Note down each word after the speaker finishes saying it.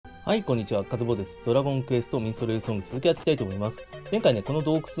はい、こんにちは。kazuboです。ドラゴンクエストミンストレルソング続きやっていきたいと思います。前回ね、この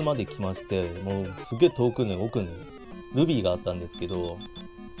洞窟まで来まして、もうすげえ遠くの奥にルビーがあったんですけど、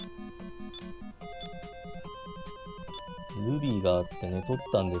ルビーがあってね、取っ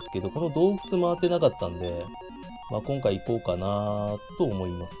たんですけど、この洞窟回ってなかったんで、今回行こうかなと思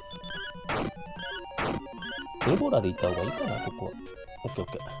います。デボラで行った方がいいかな、ここは。オッケーオ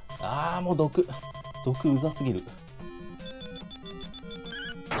ッケー。もう毒うざすぎる。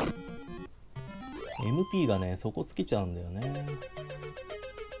MP がね、底つけちゃうんだよね。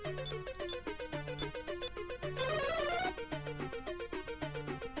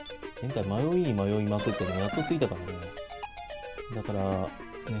前回迷いに迷いまくってね、やっとついたからね。だから、ね、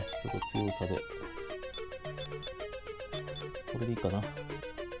ちょっと強さで。これでいいかな。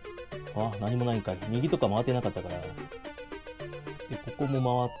何もないんかい。右とか回ってなかったから。で、ここ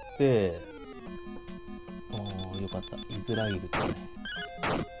も回って、よかった。イスラエルとね。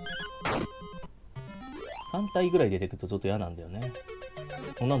3体ぐらい出てくるとちょっと嫌なんだよね。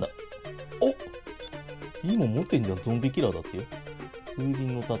なんだ。いいもん持ってんじゃん。ゾンビキラーだってよ。風神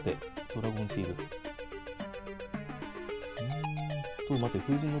の盾。ドラゴンシール。待って、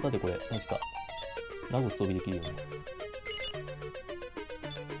風神の盾これ。確か。ラゴス装備できるよね。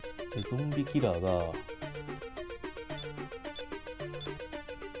で、ゾンビキラーが、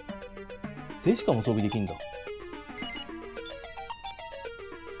ゼシカも装備できんだ。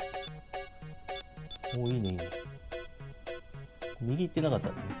いいね、いいね。右行ってなかった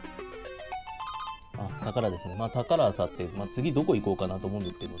んだね。宝ですね。宝あさって、次どこ行こうかなと思うん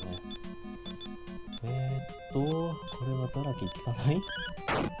ですけどね。これはザラキ効かない？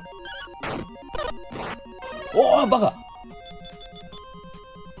バカ！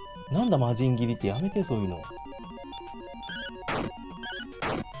なんだ魔人斬りってやめて、そういうの。よ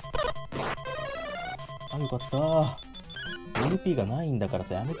かったー。NP がないんだから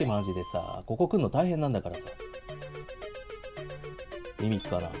さ、やめてマジでさ。ここ来んの大変なんだからさ。ミミック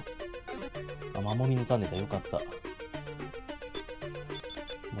かな。守りの種だ。よかった。も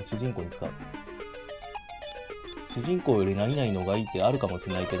う主人公に使う。主人公より何々の方がいいってあるかもし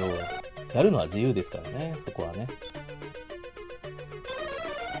れないけど、やるのは自由ですからね、そこはね。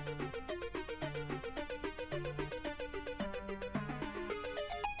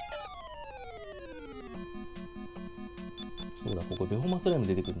そうだ、ここベホマスライム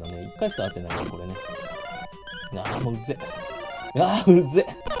出てくるんだね。1回しか会ってないね、これね。もううぜ。うぜ。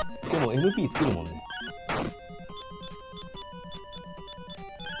でも MP 作るもんね。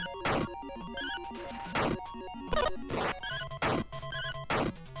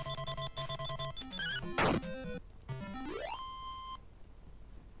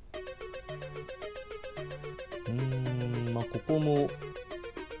ここも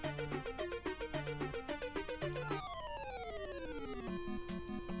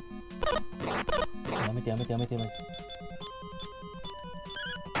やめて。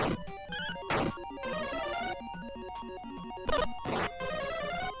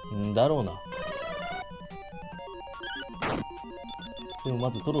だろうな。でも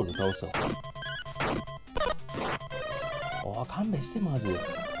まずトロール倒したわ。勘弁してマジで。こ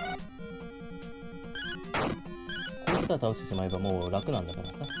いつは倒してしまえばもう楽なんだから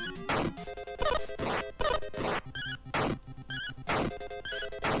さ。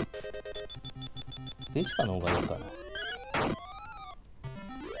ゼシカの方がいいかな。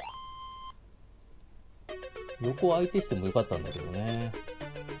横相手してもよかったんだけどね。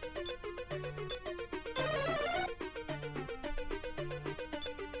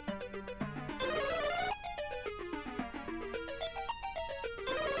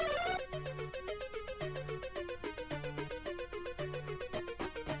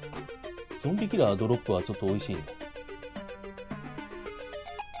ゾンビキラードロップはちょっと美味しいね。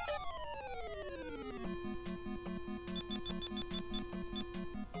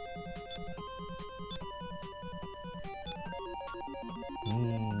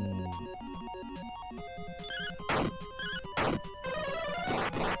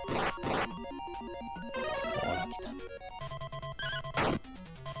来た。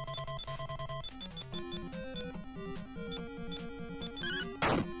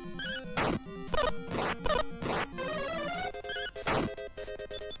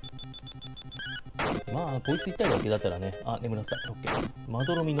こいつ1体だけだったらね。眠らせた。オッケー。ま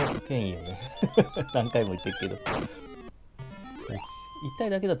どろみの権威よね。何回も言ってるけど。よし。1体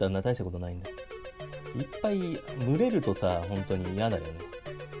だけだったら大したことないんだ。いっぱい群れるとさ、本当に嫌だよね。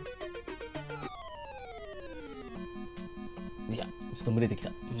いや、ちょっと群れてきた。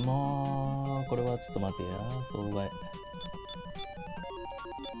もう、これはちょっと待てや。障害。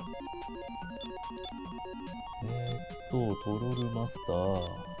トロールマスター。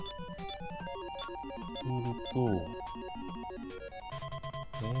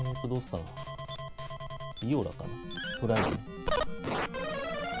とどうすかな。ビオラかな。トライブね。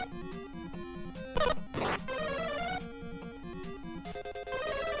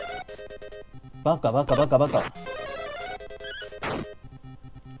バカバカバカバカ。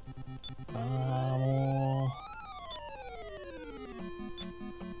も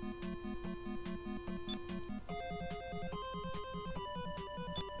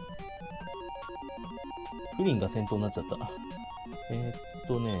うプリンが先頭になっちゃった。まあ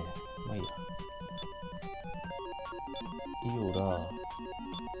いいや。イオラ、ハ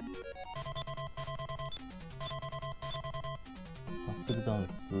ッスルダン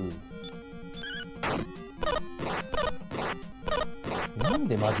ス。なん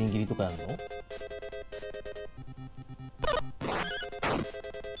で魔人斬りとかやんの？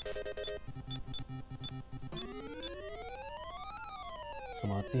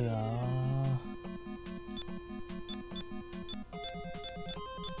待てやー。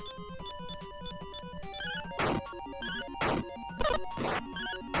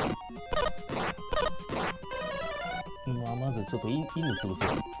まずちょっと犬潰そう。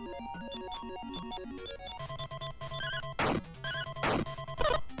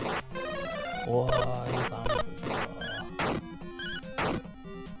おーい、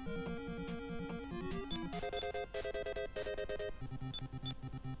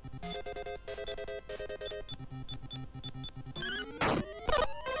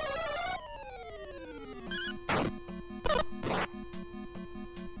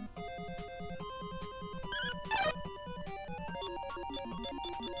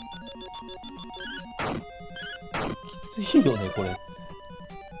きついよねこれ。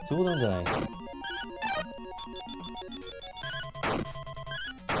冗談じゃない。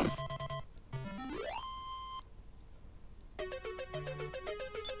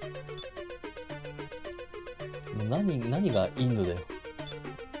何がインドだよ。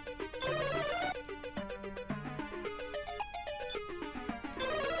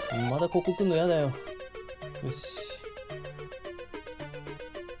まだここ来んのやだよ。よし。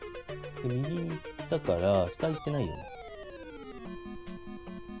で右に行ったから下行ってないよね。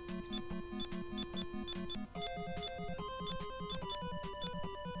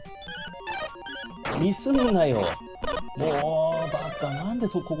ミスんなよ。もうバカ、なんで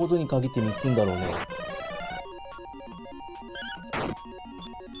ここぞに限ってミスんだろうね。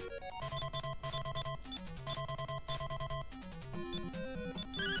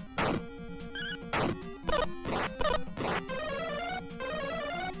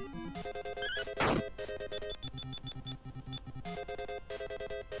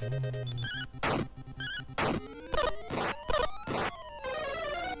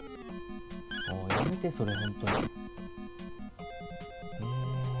やめてそれ本当に。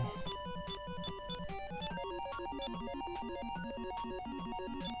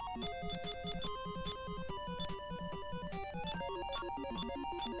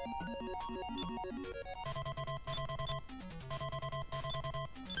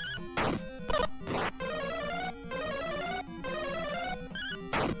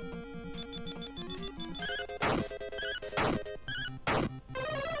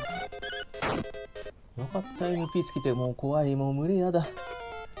よかった MP つけて。もう怖い。もう群れやだ。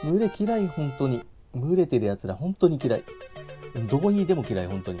群れ嫌い本当に。群れてるやつら本当に嫌い。どこにいても嫌い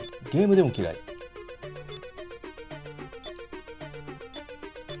本当に。ゲームでも嫌い。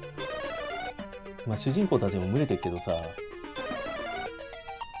まあ主人公たちも群れてるけどさ。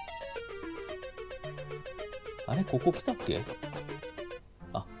あれここ来たっけ？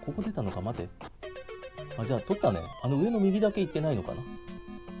あ、ここ出たのか。待て。あ、じゃあ取ったね。あの上の右だけ行ってないのかな。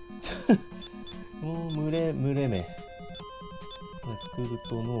もう群れ目。スクル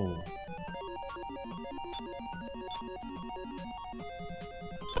トの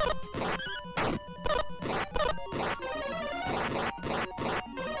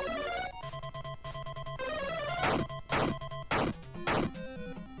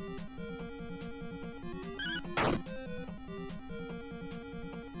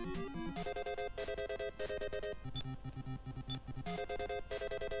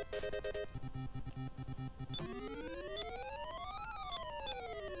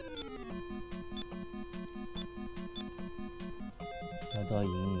ヒャダイ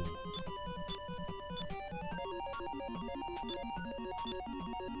ン。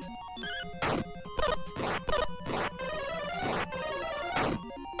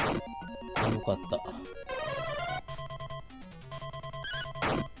よかった。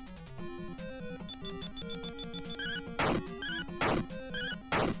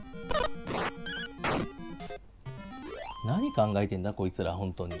何考えてんだこいつら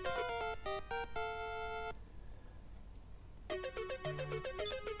本当に。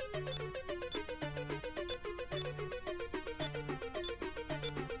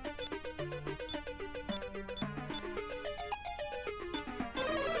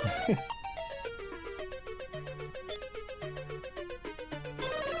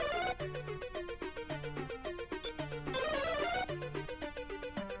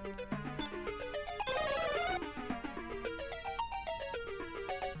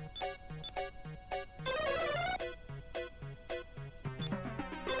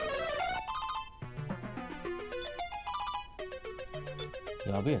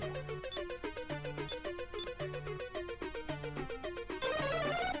やべえな。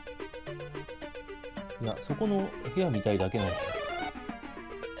いや、そこの部屋みたいだけない。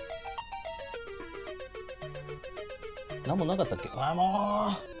何もなかったっけ。あ、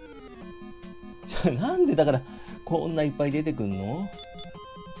もうなんでだからこんないっぱい出てくんの。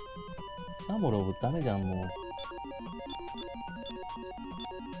シャモロブダメじゃんもう。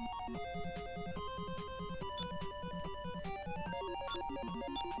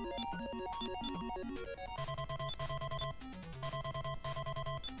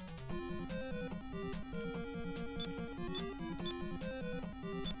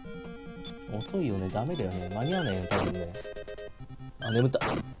遅いよね、ダメだよね、間に合わないよね、多分ね。あ、眠った。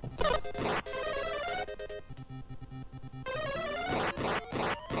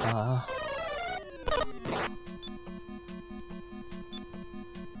ああ。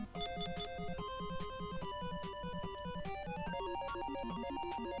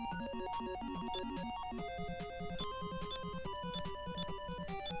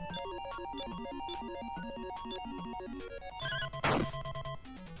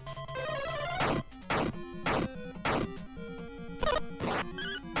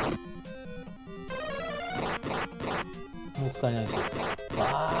もう使えないし。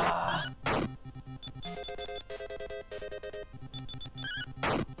ああ。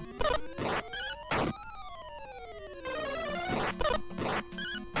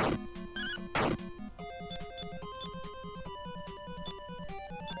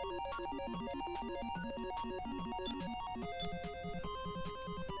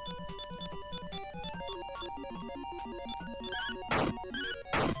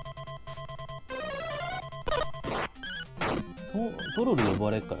トロル呼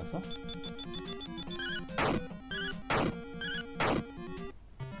ばれるからさ。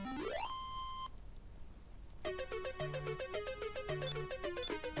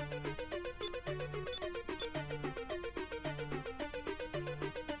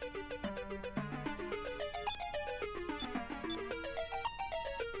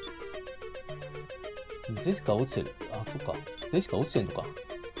ゼシカ落ちてる。あ、そっか。ゼシカ落ちてんのか。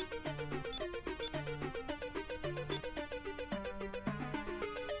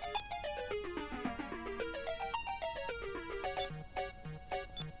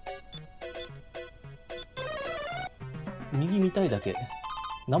右見たいだけ。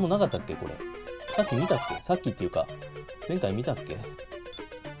何もなかったっけこれ。さっき見たっけ。さっきっていうか前回見たっけ。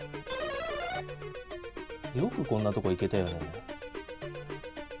よくこんなとこ行けたよね。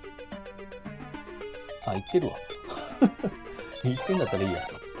あ、行ってるわ。行ってんだったらいいや。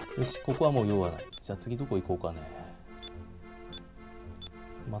よし、ここはもう用はない。じゃあ次どこ行こうかね。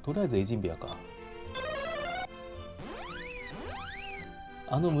まあとりあえずエジンビアか。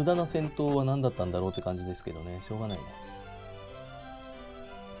あの無駄な戦闘は何だったんだろうって感じですけどね。しょうがないね。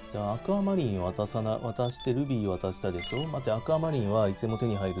じゃあアクアマリンを渡してルビーを渡したでしょ。待って、アクアマリンはいつでも手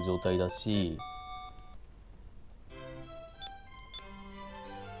に入る状態だし、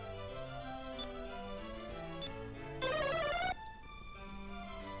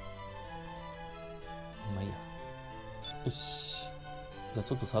まあいいや。よし、じゃあ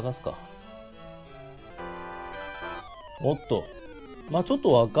ちょっと探すか。おっと、まあちょっ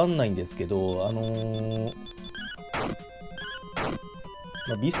とわかんないんですけど、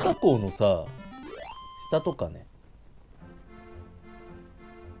まあ、ビスタ港のさ下とかね、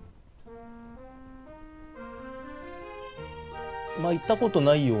まあ行ったこと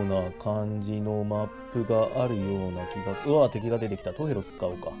ないような感じのマップがあるような気がする。うわ、敵が出てきた。トヘロ使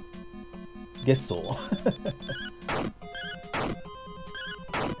おうか。ゲッソー。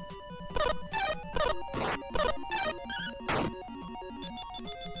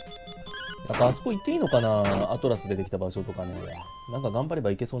やっぱあそこ行っていいのかな。アトラス出てきた場所とかね。なんか頑張れ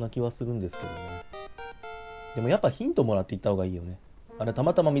ばいけそうな気はするんですけどね。でもやっぱヒントもらって行った方がいいよね。あれた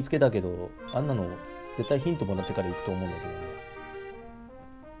またま見つけたけど、あんなの絶対ヒントもらってから行くと思うんだけどね。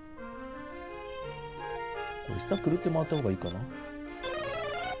これ下くるって回った方がいいかな。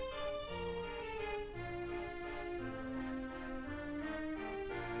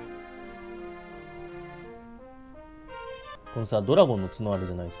このさ、ドラゴンの角ある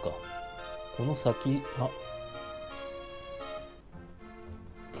じゃないですか。この先、あ、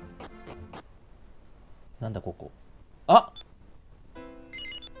なんだここ。あ、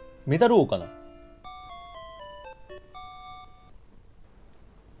メダル王かな。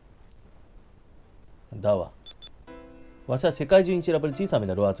だわ。わしは世界中に散らばる小さなメ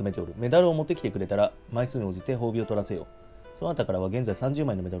ダルを集めておる。メダルを持ってきてくれたら枚数に応じて褒美を取らせよう。そなたからは現在30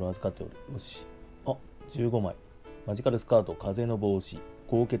枚のメダルを預かっておる。よし。あ、15枚。マジカルスカート、風の帽子、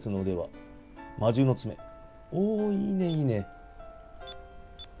豪傑の腕輪、魔獣の爪。おー、いいねいいね。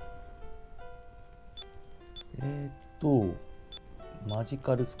マジ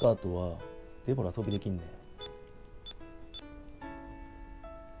カルスカートはデボラ遊びできんね。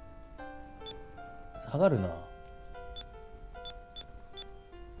下がるな。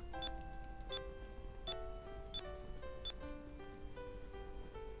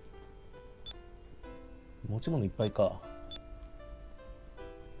持ち物いっぱいか。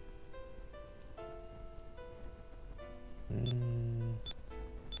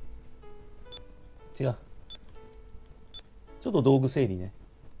違う。ちょっと道具整理ね。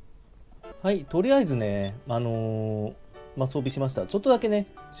はい、とりあえずね、装備しました。ちょっとだけね、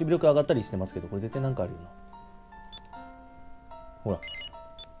守備力上がったりしてますけど、これ絶対なんかあるよな。ほら。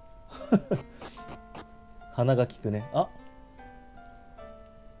鼻が利くね。あ、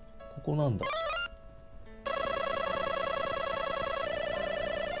ここなんだ。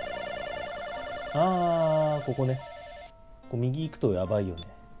ここね。こう右行くとやばいよね。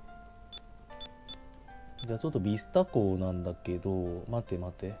じゃあちょっとビスタ港なんだけど、待て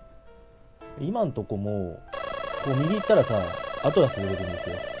待て。今んとこも、こう右行ったらさ、アトラス出てくるんです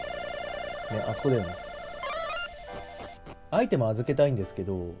よ。ね、あそこだよね。アイテム預けたいんですけ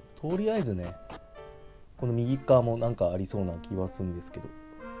ど、とりあえずね、この右側もなんかありそうな気はするんですけど。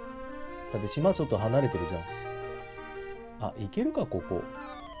だって島ちょっと離れてるじゃん。あ、行けるか、ここ。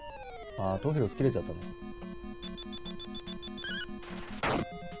トヘロス切れちゃったね。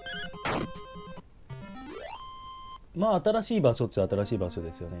まあ新しい場所っちゃ新しい場所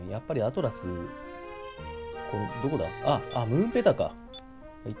ですよね。やっぱりアトラス、これどこだ。ムーンペタか。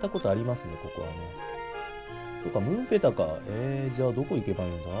行ったことありますね、ここはね。そうか、ムーンペタか。じゃあどこ行けばい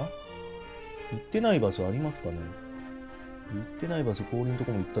いんだ。行ってない場所ありますかね。行ってない場所、氷のと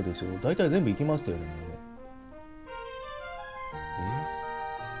こも行ったでしょ。大体全部行きましたよね、もうね。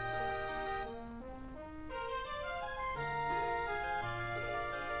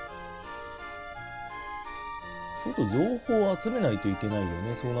ちょっと情報を集めないといけないよ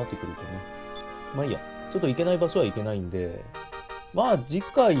ね。そうなってくるとね。まあいいや。ちょっと行けない場所は行けないんで、まあ次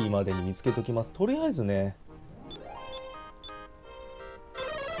回までに見つけときます。とりあえずね。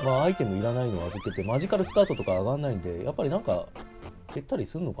まあアイテムいらないのを預けて、マジカルスカートとか上がんないんで、やっぱりなんか減ったり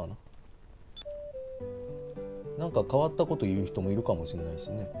すんのかな。なんか変わったこと言う人もいるかもしれないし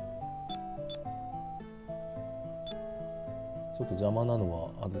ね。ちょっと邪魔な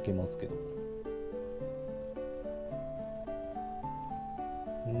のは預けますけど。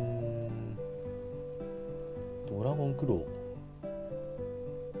ドラゴンクロ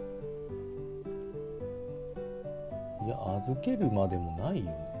ー。いや、預けるまでもないよ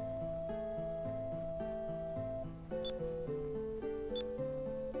ね。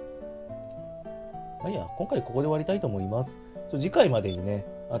まあいいや、今回ここで終わりたいと思います。次回までにね、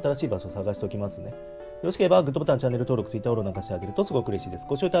新しい場所を探しておきますね。よろしければグッドボタン、チャンネル登録、Twitter フォローなんかしてあげるとすごく嬉しいです。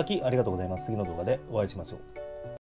ご視聴いただきありがとうございます。次の動画でお会いしましょう。